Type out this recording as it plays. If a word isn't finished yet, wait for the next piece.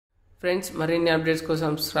Friends मरिన్ని updates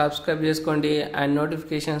కోసం subscribe చేసుకోండి and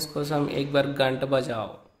notifications కోసం एक बार घंटा बजाओ।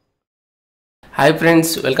 Hi friends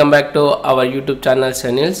welcome back to our YouTube channel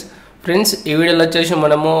सनील्स। Friends ఈ వీడియోలో వచ్చేసి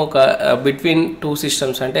మనము ఒక బిట్వీన్ టూ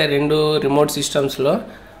సిస్టమ్స్ అంటే రెండు రిమోట్ సిస్టమ్స్ లో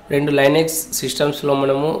రెండు లైనక్స్ సిస్టమ్స్ లో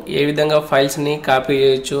మనము ఏ విధంగా ఫైల్స్ ని కాపీ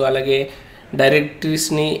చేయొచ్చు అలాగే డైరెక్టరీస్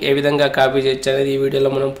ని ఏ విధంగా కాపీ చేయొచ్చు అనేది ఈ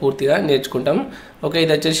వీడియోలో మనం పూర్తిగా నేర్చుకుంటాం। ఓకే,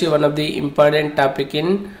 ఇది వచ్చేసి one of the important topic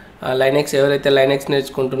in Linux. ఎవరైతే లైనక్స్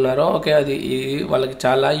నేర్చుకుంటున్నారో ఓకే అది వాళ్ళకి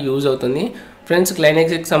చాలా యూజ్ అవుతుంది। ఫ్రెండ్స్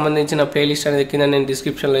లైనక్స్ కి సంబంధించిన ప్లేలిస్ట్ అనేది కింద నేను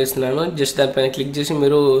డిస్క్రిప్షన్ లో ఇస్తున్నాను, జస్ట్ దానిపైన క్లిక్ చేసి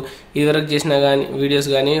మీరు ఇదివరకు చేసిన గాని వీడియోస్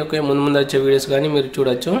గాని ఓకే ముందు వచ్చే వీడియోస్ గాని మీరు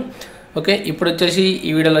చూడొచ్చు। ఓకే, ఇప్పుడు వచ్చేసి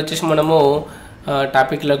ఈ వీడియోలో వచ్చేసి మనము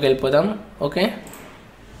టాపిక్ లోకి వెళ్ళిపోదాం। ఓకే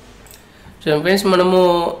సో ఫ్రెండ్స్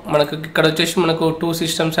మనకు ఇక్కడ వచ్చేసి మనకు టూ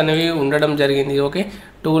సిస్టమ్స్ అనేవి ఉండడం జరిగింది। ఓకే,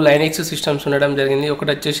 టూ లైనక్స్ సిస్టమ్స్ ఉండడం జరిగింది।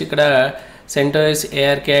 ఒకటి వచ్చేసి ఇక్కడ CentOS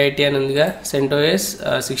ARKIT అని ఉందిగా, CentOS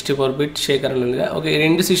 64 బిట్ షేకర్ అని ఉందిగా। ఓకే, ఈ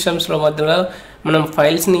రెండు సిస్టమ్స్ లో మధ్యలో మనం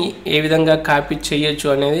ఫైల్స్ ని ఏ విధంగా కాపీ చేయొచ్చు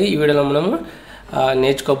అనేది ఈ వీడియోలో మనము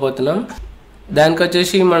నేర్చుకోబోతున్నాం। దానికి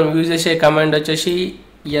వచ్చేసి మనం యూజ్ చేసే కమాండ్ వచ్చేసి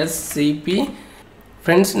SCP।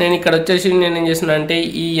 ఫ్రెండ్స్ నేను ఇక్కడ వచ్చేసి నేను ఏం చేస్తున్నా అంటే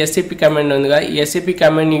ఈ SCP కమాండ్ ఉందిగా, ఈ SCP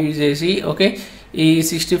కమాండ్ యూజ్ చేసి ఓకే ఈ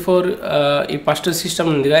 64 ఈ ఫస్ట్ సిస్టమ్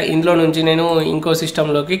ఉందిగా ఇందులో నుంచి నేను ఇంకో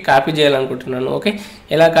సిస్టంలోకి కాపీ చేయాలనుకుంటున్నాను। ఓకే,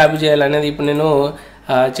 ఎలా కాపీ చేయాలనేది ఇప్పుడు నేను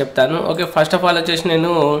చెప్తాను। ఓకే, ఫస్ట్ ఆఫ్ ఆల్ వచ్చేసి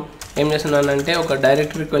నేను ఏం చేస్తున్నానంటే ఒక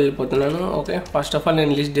డైరెక్టరీకి వెళ్ళిపోతున్నాను। ఓకే, ఫస్ట్ ఆఫ్ ఆల్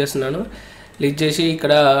నేను లిస్ట్ చేస్తున్నాను, లిస్ట్ చేసి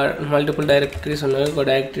ఇక్కడ మల్టిపుల్ డైరెక్టరీస్ ఉన్నాయి, ఒక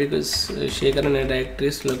డైరెక్టరీకి షేకర్ అనే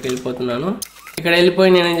డైరెక్టరీస్లోకి వెళ్ళిపోతున్నాను। ఇక్కడ వెళ్ళిపోయి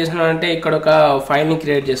నేను ఏం చేస్తున్నాను అంటే ఇక్కడ ఒక ఫైల్ని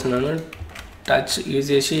క్రియేట్ చేస్తున్నాను, టచ్ యూజ్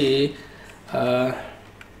చేసి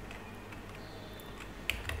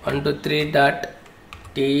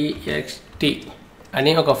 123.txt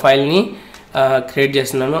అని ఒక ఫైల్ని క్రియేట్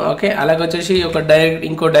చేస్తున్నాను। ఓకే, అలాగే వచ్చేసి ఒక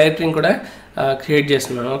ఇంకో డైరెక్టరీని కూడా క్రియేట్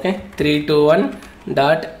చేస్తున్నాను। ఓకే, 321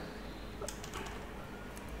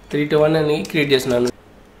 అని క్రియేట్ చేస్తున్నాను।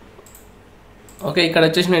 ఓకే, ఇక్కడ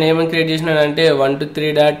వచ్చేసి నేను ఏమేమి క్రియేట్ చేసినాను అంటే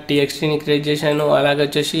 123.txtని క్రియేట్ చేశాను, అలాగే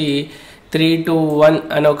వచ్చేసి 321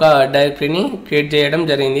 అని ఒక డైరెక్టరీని క్రియేట్ చేయడం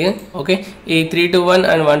జరిగింది। ఓకే, ఈ 321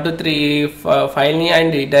 అండ్ 123 ఫైల్ని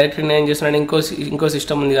అండ్ ఈ డైరెక్టరీని ఏం చేస్తున్నాను ఇంకో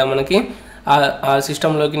సిస్టమ్ ఉంది కదా మనకి, ఆ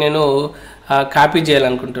సిస్టంలోకి నేను కాపీ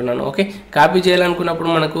చేయాలనుకుంటున్నాను। ఓకే, కాపీ చేయాలనుకున్నప్పుడు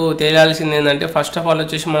మనకు తెలియాల్సింది ఏంటంటే ఫస్ట్ ఆఫ్ ఆల్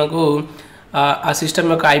వచ్చేసి మనకు ఆ సిస్టమ్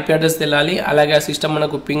యొక్క IP అడ్రస్ తెలియాలి, అలాగే ఆ సిస్టమ్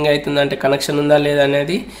మనకు పింగ్ అవుతుందంటే కనెక్షన్ ఉందా లేదా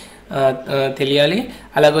అనేది తెలియాలి,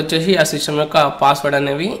 అలాగే వచ్చేసి ఆ సిస్టమ్ యొక్క పాస్వర్డ్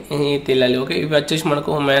అనేవి తెలియాలి। ఓకే, ఇవి వచ్చేసి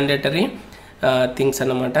మనకు మ్యాండేటరీ థింగ్స్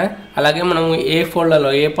అన్నమాట। అలాగే మనం ఏ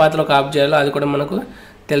ఫోల్డర్లో ఏ పాత్రలో కాపీ చేయాలో అది కూడా మనకు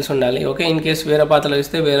తెలిసి ఉండాలి। ఓకే, ఇన్ కేసు వేరే పాత్రలో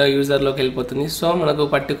ఇస్తే వేరే యూజర్లోకి వెళ్ళిపోతుంది, సో మనకు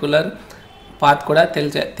పర్టికులర్ పాత్ కూడా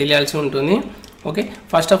తెలియాల్సి ఉంటుంది। ఓకే,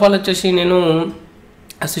 ఫస్ట్ ఆఫ్ ఆల్ వచ్చేసి నేను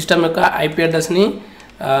ఆ సిస్టమ్ యొక్క IP అడ్రస్ని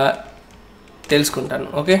తెలుసుకుంటాను।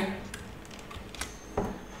 ఓకే,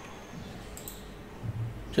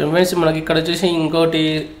 ఫ్రెండ్స్ మనకి ఇక్కడ వచ్చేసి ఇంకోటి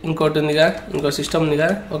ఉందిగా, ఇంకో సిస్టమ్ ఉందిగా।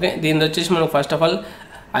 ఓకే, దీని వచ్చేసి మనకు first of all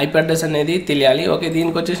IP address అనేది తెలియాలి। ఓకే,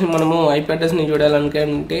 దీనికి వచ్చేసి మనము IP అడ్రస్ని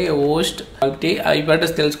చూడాలనుకుంటే హోస్ట్ IP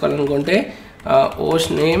అడ్రస్ తెలుసుకోవాలనుకుంటే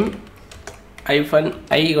హోస్ట్ నేమ్ -i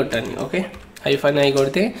కొట్టండి। ఓకే, -i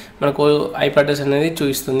కొడితే మనకు IP అడ్రస్ అనేది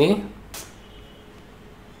చూపిస్తుంది।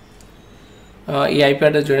 ఈ IP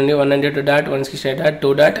అడ్రస్ చూడండి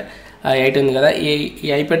 192.168.2.8 ఉంది కదా, ఈ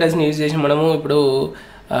IP అడ్రస్ని యూజ్ చేసి మనము ఇప్పుడు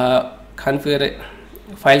కాన్ఫిగర్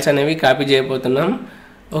ఫైల్స్ అనేవి కాపీ చేయబోతున్నాం।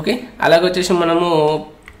 ఓకే, అలాగే వచ్చేసి మనకు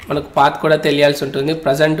పాత్ కూడా తెలియాల్సి ఉంటుంది,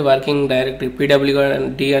 ప్రజెంట్ వర్కింగ్ డైరెక్టరీ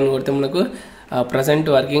PWD అని కొడితే మనకు ప్రజెంట్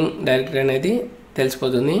వర్కింగ్ డైరెక్టరీ అనేది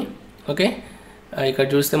తెలిసిపోతుంది। ఓకే, ఇక్కడ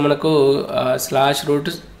చూస్తే మనకు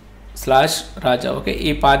 /root/raja ఓకే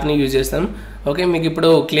ఈ పాత్ని యూజ్ చేస్తాం। ఓకే, మీకు ఇప్పుడు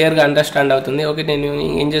క్లియర్గా అండర్స్టాండ్ అవుతుంది। ఓకే, నేను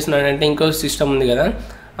ఏం చేస్తున్నానంటే ఇంకో సిస్టమ్ ఉంది కదా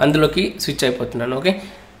అందులోకి స్విచ్ అయిపోతున్నాను। ఓకే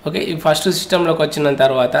ఓకే ఈ ఫస్ట్ సిస్టంలోకి వచ్చిన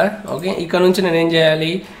తర్వాత ఓకే ఇక్కడ నుంచి నేను ఏం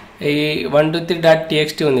చేయాలి, ఈ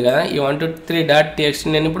 123.txt ఉంది కదా, ఈ 123.txt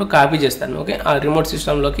నేను ఇప్పుడు కాపీ చేస్తాను। ఓకే, ఆ రిమోట్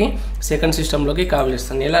సిస్టంలోకి సెకండ్ సిస్టంలోకి కాపీ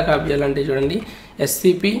చేస్తాను। ఎలా కాపీ చేయాలంటే చూడండి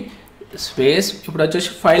SCP స్పేస్ ఇప్పుడు వచ్చేసి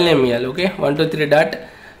ఫైల్ నేమ్ ఇవ్వాలి। ఓకే,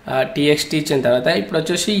 123.txt ఇచ్చిన తర్వాత ఇప్పుడు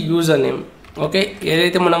వచ్చేసి యూజర్ నేమ్। ఓకే,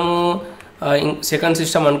 ఏదైతే మనము సెకండ్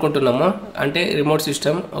సిస్టమ్ అనుకుంటున్నామో అంటే రిమోట్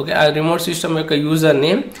సిస్టమ్, ఓకే ఆ రిమోట్ సిస్టమ్ యొక్క యూజర్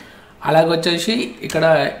నేమ్, అలాగే వచ్చేసి ఇక్కడ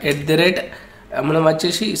మనం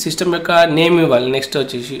వచ్చేసి సిస్టమ్ యొక్క నేమ్ ఇవ్వాలి, నెక్స్ట్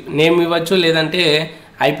వచ్చేసి నేమ్ ఇవ్వచ్చు లేదంటే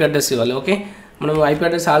IP అడ్రస్ ఇవ్వాలి। ఓకే, మనం IP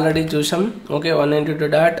అడ్రస్ ఆల్రెడీ చూసాం। ఓకే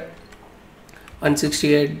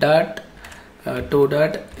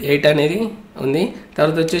 192.168.2.8 అనేది ఉంది,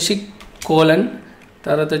 తర్వాత వచ్చేసి కోలన్,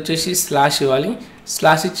 తర్వాత వచ్చేసి స్లాష్ ఇవ్వాలి,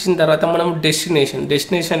 స్లాష్ ఇచ్చిన తర్వాత మనం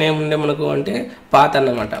డెస్టినేషన్ ఏముండే మనకు అంటే పాత్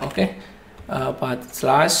అన్నమాట। ఓకే పాత్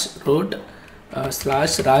 /root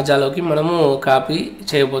 /rajaలోకి మనము కాపీ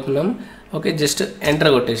చేయబోతున్నాం. Okay, just enter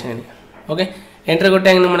కొట్టేసేయండి. Okay, enter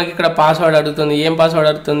కొట్టాక మనకి ఇక్కడ పాస్వర్డ్ అడుగుతుంది. ఏం పాస్వర్డ్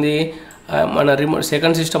అడుగుతుంది? మన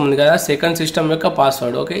సెకండ్ సిస్టమ్ ఉంది కదా, సెకండ్ సిస్టమ్ యొక్క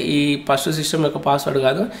పాస్వర్డ్. ఓకే, ఈ ఫస్ట్ సిస్టమ్ యొక్క పాస్వర్డ్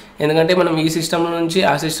కాదు, ఎందుకంటే మనం ఈ సిస్టమ్ నుంచి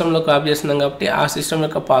ఆ సిస్టంలో కాపీ చేస్తున్నాం కాబట్టి ఆ సిస్టమ్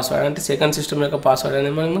యొక్క పాస్వర్డ్ అంటే సెకండ్ సిస్టమ్ యొక్క పాస్వర్డ్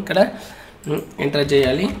అనేది మనం ఇక్కడ ఎంటర్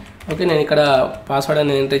చేయాలి. ఓకే, నేను ఇక్కడ పాస్వర్డ్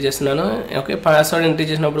అనేది ఎంటర్ చేస్తున్నాను. ఓకే, పాస్వర్డ్ ఎంటర్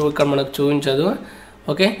చేసినప్పుడు ఇక్కడ మనకు చూపించదు.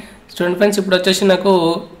 ఓకే, స్టూడెంట్ ఫ్రెండ్స్, ఇప్పుడు వచ్చేసి నాకు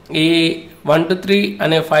ఈ 1 to 3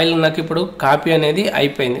 అనే ఫైల్ నాకు ఇప్పుడు కాపీ అనేది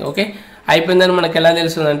అయిపోయింది. ఓకే, అయిపోయిందని మనకు ఎలా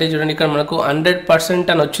తెలుస్తుంది అంటే చూడండి, ఇక్కడ మనకు 100%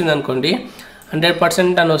 అని వచ్చింది అనుకోండి.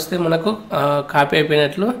 100% అని వస్తే మనకు కాపీ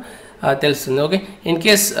అయిపోయినట్లు తెలుస్తుంది. ఓకే, ఇన్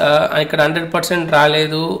కేస్ ఇక్కడ 100%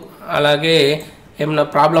 రాలేదు, అలాగే ఏమైనా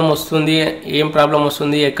ప్రాబ్లం వస్తుంది, ఏం ప్రాబ్లం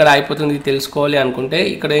వస్తుంది, ఎక్కడ అయిపోతుంది తెలుసుకోవాలి అనుకుంటే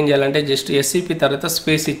ఇక్కడ ఏం చేయాలంటే జస్ట్ SCP తర్వాత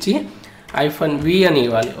స్పేస్ ఇచ్చి -v అని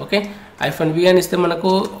ఇవ్వాలి. ఓకే, -v అని ఇస్తే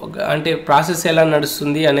మనకు అంటే ప్రాసెస్ ఎలా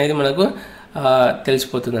నడుస్తుంది అనేది మనకు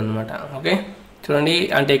తెలిసిపోతుంది అనమాట. ఓకే, చూడండి,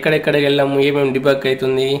 అంటే ఎక్కడెక్కడికి వెళ్ళాము, ఏమేమి డిబగ్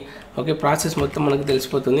అవుతుంది, ఓకే, ప్రాసెస్ మొత్తం మనకు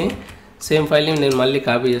తెలిసిపోతుంది. సేమ్ ఫైల్ని నేను మళ్ళీ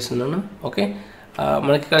కాపీ చేస్తున్నాను. ఓకే,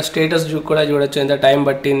 మనకి ఇక్కడ స్టేటస్ కూడా చూడొచ్చు, ఎంత టైం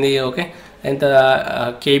పట్టింది, ఓకే, ఎంత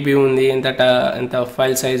KB ఉంది, ఎంత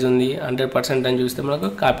ఫైల్ సైజ్ ఉంది, 100% అని చూస్తే మనకు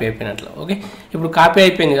కాపీ అయిపోయినట్లు. ఓకే, ఇప్పుడు కాపీ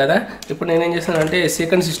అయిపోయింది కదా, ఇప్పుడు నేనేం చేస్తానంటే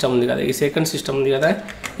సెకండ్ సిస్టమ్ ఉంది కదా, ఈ సెకండ్ సిస్టమ్ ఉంది కదా,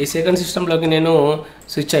 ఈ సెకండ్ సిస్టంలోకి నేను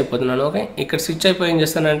స్విచ్ అయిపోతున్నాను. ఓకే, ఇక్కడ స్విచ్ అయిపోయి ఏం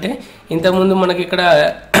చేస్తానంటే ఇంతకుముందు మనకి ఇక్కడ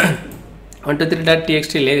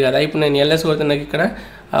 123.txt లేదు కదా, ఇప్పుడు నేను ls కొడితే నాకు ఇక్కడ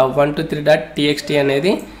 123.txt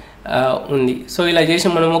అనేది ఉంది. సో ఇలా చేసి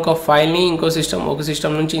మనం ఒక ఫైల్ని ఒక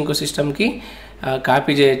సిస్టమ్ నుంచి ఇంకో సిస్టమ్కి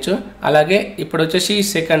కాపీ చేయొచ్చు. అలాగే ఇప్పుడు వచ్చేసి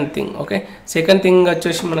second thing. Okay, second thing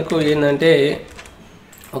వచ్చేసి మనకు ఏంటంటే,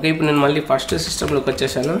 ఓకే, ఇప్పుడు నేను మళ్ళీ ఫస్ట్ సిస్టంలోకి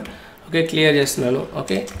వచ్చేసాను. ఓకే, క్లియర్ చేస్తున్నాను.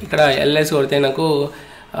 ఓకే, ఇక్కడ ls కొడితే నాకు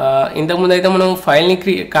ఇంతకుముందు అయితే మనం ఫైల్ని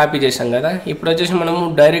కాపీ చేసాం కదా, ఇప్పుడు వచ్చేసి మనము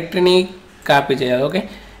డైరెక్టరీని కాపీ చేయాలి. ఓకే,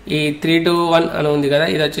 ఈ 3 to 1 అని ఉంది కదా,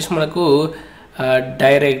 ఇది వచ్చేసి మనకు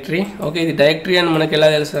డైరెక్టరీ. ఓకే, ఇది డైరెక్టరీ అని మనకు ఎలా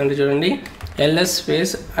తెలుస్తుంది అంటే చూడండి, ls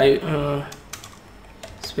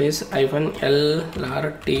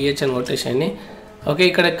 -lrth అని కొట్టేసేయండి. ఓకే,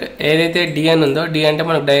 ఇక్కడ ఏదైతే d అని ఉందో, d అంటే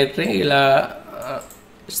మనకు డైరెక్టరీ, ఇలా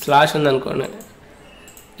స్లాష్ ఉందనుకోండి,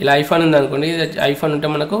 ఇలా ఐఫోన్ ఉందనుకోండి, ఇది ఐఫోన్ ఉంటే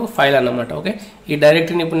మనకు ఫైల్ అన్నమాట. ఓకే, ఈ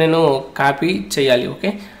డైరెక్టరీని ఇప్పుడు నేను కాపీ చేయాలి. ఓకే,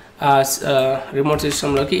 రిమోట్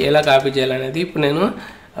సిస్టంలోకి ఎలా కాపీ చేయాలనేది ఇప్పుడు నేను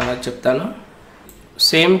చెప్తాను.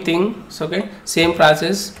 Same thing. Okay, same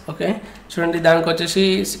process. Okay, చూడండి, దానికి వచ్చేసి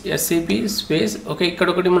SCP స్పేస్. ఓకే, ఇక్కడ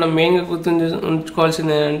ఒకటి మనం మెయిన్గా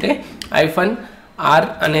ఉంచుకోవాల్సింది ఏంటంటే -r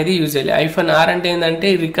అనేది యూజ్ చేయాలి. -r అంటే ఏంటంటే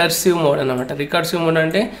రికర్సివ్ మోడ్ అన్నమాట. రికర్సివ్ మోడ్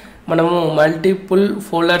అంటే మనము మల్టిపుల్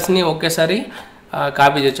ఫోల్డర్స్ని ఒకేసారి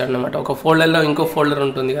కాపీ చేయొచ్చు అన్నమాట. ఒక ఫోల్డర్లో ఇంకో ఫోల్డర్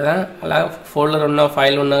ఉంటుంది కదా, అలా ఫోల్డర్ ఉన్న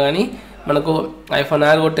ఫైల్ ఉన్నా కానీ మనకు -r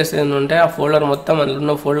కొట్టేసి ఉంటే ఆ ఫోల్డర్ మొత్తం, అందులో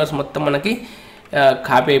ఉన్న ఫోల్డర్స్ మొత్తం మనకి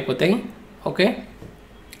కాపీ అయిపోతాయి. ఓకే,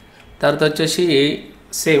 తర్వాత వచ్చేసి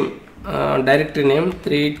same directory name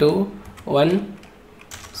 3 to 1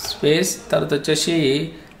 space, తర్వాత వచ్చేసి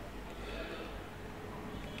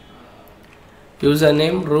యూజర్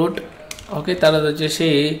నేమ్ రూట్. ఓకే, తర్వాత వచ్చేసి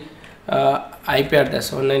IP అడ్రస్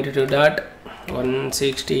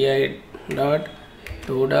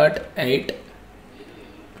 192.168.2.8,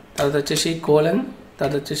 తర్వాత వచ్చేసి కోలన్,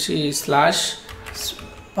 తర్వాత వచ్చేసి స్లాష్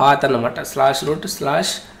పాత్ అన్నమాట, /root/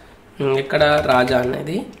 ఇక్కడ రాజా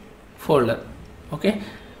అనేది ఫోల్డర్. ఓకే,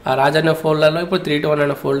 ఆ రాజా అనే ఫోల్డర్లో ఇప్పుడు 3 to 1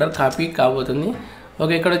 అనే ఫోల్డర్ కాపీ కాబోతుంది.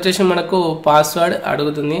 ఓకే, ఇక్కడ వచ్చేసి మనకు పాస్వర్డ్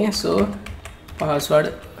అడుగుతుంది. సో పాస్వర్డ్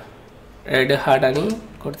రెడ్ హార్ట్ అని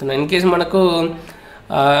కొడుతున్నాను. ఇన్ కేసు మనకు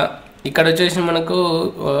ఇక్కడ వచ్చేసి మనకు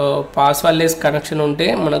పాస్వర్డ్ లెస్ కనెక్షన్ ఉంటే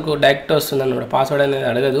మనకు డైరెక్ట్ వస్తుంది అన్నమాట, పాస్వర్డ్ అనేది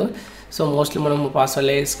అడగదు. సో మోస్ట్లీ మనం పాస్వర్డ్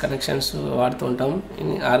లెస్ కనెక్షన్స్ వాడుతూ ఉంటాం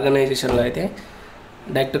ఆర్గనైజేషన్లో, అయితే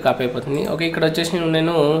డైరెక్ట్ కాపీ అయిపోతుంది. ఓకే, ఇక్కడ వచ్చేసి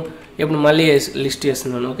నేను ఇప్పుడు మళ్ళీ లిస్ట్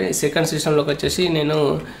చేస్తున్నాను. ఓకే, సెకండ్ సిస్టంలోకి వచ్చేసి నేను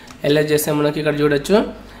ls చేస్తే మనకి ఇక్కడ చూడొచ్చు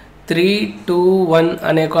 3 to 1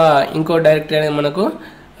 అనే ఒక ఇంకో డైరెక్టరీ అనేది మనకు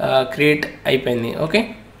క్రియేట్ అయిపోయింది. ఓకే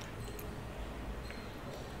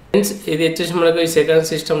ఫ్రెండ్స్, ఇది వచ్చేసి మనకు ఈ సెకండ్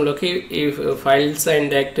సిస్టంలోకి ఈ ఫైల్స్ అండ్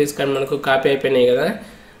డైరెక్టరీస్ కానీ మనకు కాపీ అయిపోయినాయి కదా.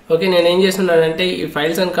 ఓకే, నేను ఏం చేస్తున్నానంటే ఈ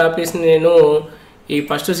ఫైల్స్ అండ్ కాపీస్ని నేను ఈ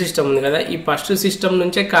ఫస్ట్ సిస్టమ్ ఉంది కదా, ఈ ఫస్ట్ సిస్టమ్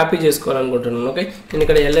నుంచే కాపీ చేసుకోవాలనుకుంటున్నాను. ఓకే, నేను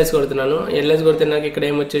ఇక్కడ ls కొడుతున్నాను. ls కొడితే నాకు ఇక్కడ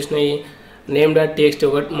ఏమొచ్చేసినాయి, name.txt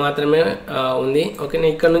ఒకటి మాత్రమే ఉంది. ఓకే,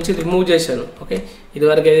 నేను ఇక్కడ నుంచి రిమూవ్ చేశాను. ఓకే,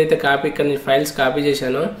 ఇదివరకు ఏదైతే కాపీ ఇక్కడ నుంచి ఫైల్స్ కాపీ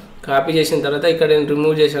చేశానో, కాపీ చేసిన తర్వాత ఇక్కడ నేను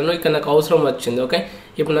రిమూవ్ చేశాను, ఇక్కడ నాకు అవసరం వచ్చింది. ఓకే,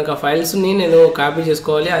 ఇప్పుడు నాకు ఆ ఫైల్స్ని నేను కాపీ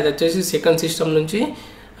చేసుకోవాలి, అది వచ్చేసి సెకండ్ సిస్టమ్ నుంచి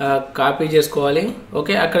కాపీ చేసుకోవాలి.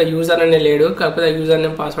 ఓకే, అక్కడ యూజర్ అనే లేడు, కాకపోతే యూజర్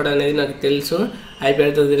నేమ్ పాస్వర్డ్ అనేది నాకు తెలుసు, IP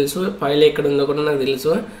అడ్రస్ తెలుసు, ఫైల్ ఎక్కడ ఉందో కూడా నాకు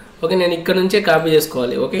తెలుసు. ఓకే నేను ఇక్కడ నుంచే కాపీ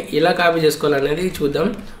చేసుకోవాలి. ఓకే ఇలా కాపీ చేసుకోవాలనేది చూద్దాం.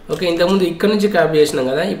 ఓకే ఇంతకుముందు ఇక్కడ నుంచి కాపీ చేసినాం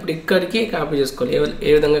కదా, ఇప్పుడు ఇక్కడికి కాపీ చేసుకోవాలి. ఏ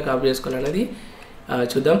విధంగా కాపీ చేసుకోవాలనేది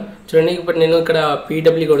చూద్దాం. చూడండి ఇప్పుడు నేను ఇక్కడ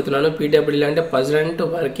పీడబ్ల్యూ కొడుతున్నాను. పీడబ్ల్యూ అంటే ప్రజెంట్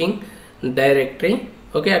వర్కింగ్ డైరెక్టరీ.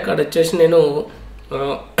 ఓకే అక్కడ వచ్చేసి నేను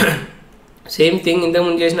సేమ్ థింగ్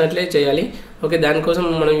ఇంతకుముందు చేసినట్లే చేయాలి. ఓకే దానికోసం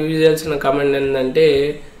మనం యూజ్ చేయాల్సిన కమాండ్ ఏంటంటే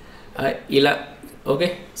ఇలా. ఓకే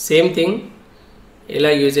సేమ్ థింగ్ ఇలా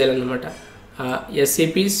యూజ్ చేయాలన్నమాట.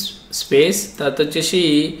 SCP స్పేస్ తర్వాత వచ్చేసి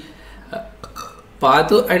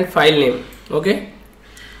path and file name. Okay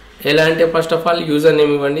ఎలా అంటే first of all user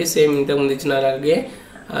name ఇవ్వండి, సేమ్ ఇంతకుముందు ఇచ్చిన అలాగే.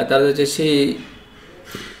 తర్వాత వచ్చేసి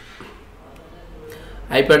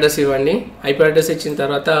ఐపీ అడ్రస్ ఇవ్వండి. ఐపీ అడ్రస్ ఇచ్చిన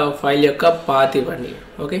తర్వాత ఫైల్ యొక్క పాత్ ఇవ్వండి.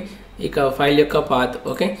 ఓకే ఇక ఫైల్ యొక్క పాత్.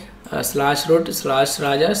 ఓకే /root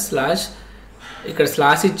 /raja/ ఇక్కడ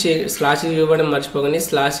స్లాష్ ఇవ్వడం మర్చిపోకండి.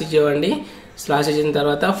 స్లాష్ ఇవ్వండి. స్లాష్ ఇచ్చిన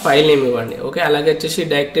తర్వాత ఫైల్ నేమ్ ఇవ్వండి. ఓకే అలాగే వచ్చేసి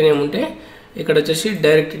డైరెక్టరీ నేమ్ ఉంటే ఇక్కడ వచ్చేసి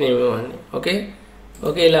డైరెక్టరీ నేమ్ ఇవ్వండి. ఓకే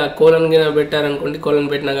ఇలా కోలన్ కింద పెట్టారనుకోండి, కోలన్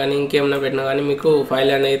పెట్టినా కానీ ఇంకేమైనా పెట్టినా కానీ మీకు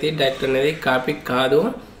ఫైల్ అనేది డైరెక్టరీ అనేది కాపీ కాదు.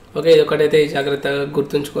 ఓకే ఇది ఒకటైతే జాగ్రత్తగా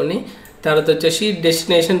గుర్తుంచుకోండి. తర్వాత వచ్చేసి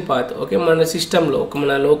డెస్టినేషన్ పాత్. ఓకే మన సిస్టంలో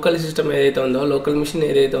మన లోకల్ సిస్టమ్ ఏదైతే ఉందో, లోకల్ మిషన్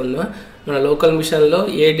ఏదైతే ఉందో, మన లోకల్ మిషన్లో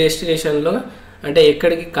ఏ డెస్టినేషన్లో అంటే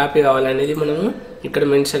ఎక్కడికి కాపీ కావాలనేది మనము ఇక్కడ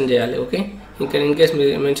మెన్షన్ చేయాలి. ఓకే ఇంకా ఇన్ కేస్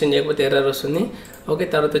మెన్షన్ చేయకపోతే ఎర్రర్ వస్తుంది. ఓకే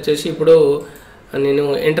తర్వాత వచ్చేసి ఇప్పుడు నేను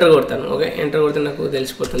ఎంటర్ కొడతాను. ఓకే ఎంటర్ కొడితే నాకు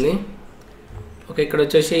తెలిసిపోతుంది. ఓకే ఇక్కడ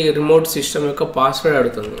వచ్చేసి రిమోట్ సిస్టమ్ యొక్క పాస్వర్డ్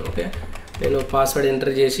అడుగుతుంది. ఓకే నేను పాస్వర్డ్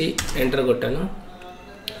ఎంటర్ చేసి ఎంటర్ కొట్టాను.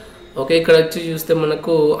 ఓకే ఇక్కడ వచ్చి చూస్తే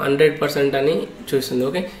మనకు 100% అని చూస్తుంది.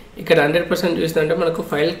 ఓకే ఇక్కడ 100% చూస్తుందంటే మనకు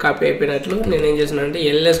ఫైల్ కాపీ అయిపోయినట్లు. నేను ఏం చేస్తున్నాను అంటే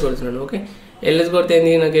LS కొడుతున్నాను. ఓకే LS కొడితే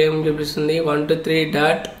ఏంది నాకు ఏం చూపిస్తుంది,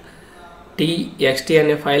 123.txt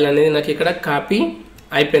అనే ఫైల్ అనేది నాకు ఇక్కడ కాపీ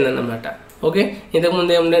అయిపోయిందన్నమాట. ఓకే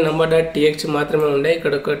ఇంతకుముందు ఏముండే number.txt మాత్రమే ఉండే,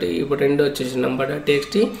 ఇక్కడ ఒకటి ఇప్పుడు రెండు వచ్చేసి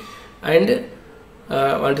number.txt అండ్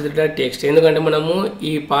 123.txt. ఎందుకంటే మనము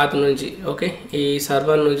ఈ పాత్ నుంచి ఓకే ఈ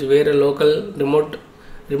సర్వర్ నుంచి వేరే లోకల్ రిమోట్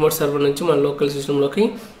సర్వర్ నుంచి మన లోకల్ సిస్టంలోకి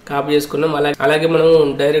కాపీ చేసుకున్నాం. అలాగే మనం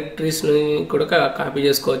డైరెక్టరీస్ కూడా కాపీ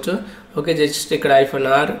చేసుకోవచ్చు. ఓకే జస్ట్ ఇక్కడ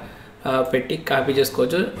 -r పెట్టి కాపీ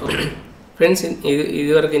చేసుకోవచ్చు. ఫ్రెండ్స్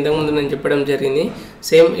ఇది వరకు ఇంతకుముందు నేను చెప్పడం జరిగింది.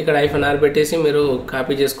 సేమ్ ఇక్కడ -r పెట్టేసి మీరు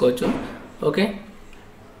కాపీ చేసుకోవచ్చు. ఓకే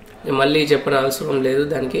మళ్ళీ చెప్పిన అవసరం లేదు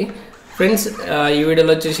దానికి. ఫ్రెండ్స్ ఈ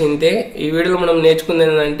వీడియోలో వచ్చేసి ఇంతే. ఈ వీడియోలో మనం నేర్చుకుంది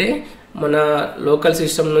ఏంటంటే మన లోకల్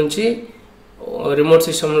సిస్టమ్ నుంచి రిమోట్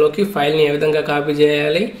సిస్టంలోకి ఫైల్ని ఏ విధంగా కాపీ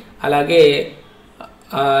చేయాలి, అలాగే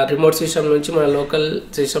రిమోట్ సిస్టమ్ నుంచి మన లోకల్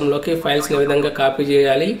సిస్టంలోకి ఫైల్స్ని ఏ విధంగా కాపీ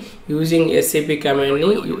చేయాలి యూజింగ్ SCP కమాండ్ని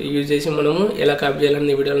యూజ్ చేసి మనము ఎలా కాపీ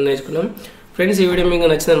చేయాలని ఈ వీడియోలో నేర్చుకున్నాం. ఫ్రెండ్స్ ఈ వీడియో మీకు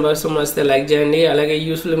నచ్చిందని భావిస్తాం. నచ్చితే లైక్ చేయండి, అలాగే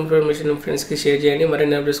యూస్ఫుల్ ఇన్ఫర్మేషన్ ఫ్రెండ్స్కి షేర్ చేయండి.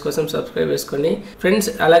 మరిన్ని అప్డేట్స్ కోసం సబ్స్క్రైబ్ చేసుకోండి. ఫ్రెండ్స్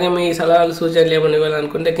అలాగే మీ సలహాలు సూచనలు ఏమైనా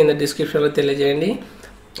ఇవ్వాలనుకుంటే కింద డిస్క్రిప్షన్లో తెలియజేయండి.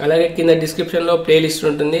 అలాగే కింద డిస్క్రిప్షన్లో ప్లేలిస్ట్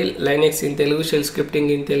ఉంటుంది, Linux in Telugu, shell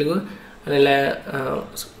scripting in Telugu అని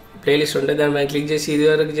ప్లేలిస్ట్ ఉంటుంది. దానిపై క్లిక్ చేసి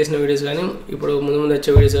ఇదివరకు చేసిన వీడియోస్ కానీ ఇప్పుడు ముందు వచ్చే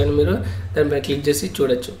వీడియోస్ కానీ మీరు దానిపై క్లిక్ చేసి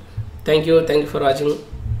చూడొచ్చు. Thank you for watching.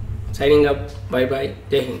 Signing up. Bye bye.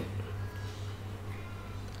 జై హింద్.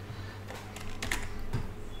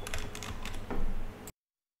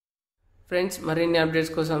 ఫ్రెండ్స్ మరిన్ని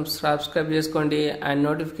అప్డేట్స్ కోసం సబ్స్క్రైబ్ చేసుకోండి అండ్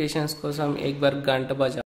నోటిఫికేషన్స్ కోసం एक बार घंटा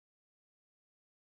बजाओ.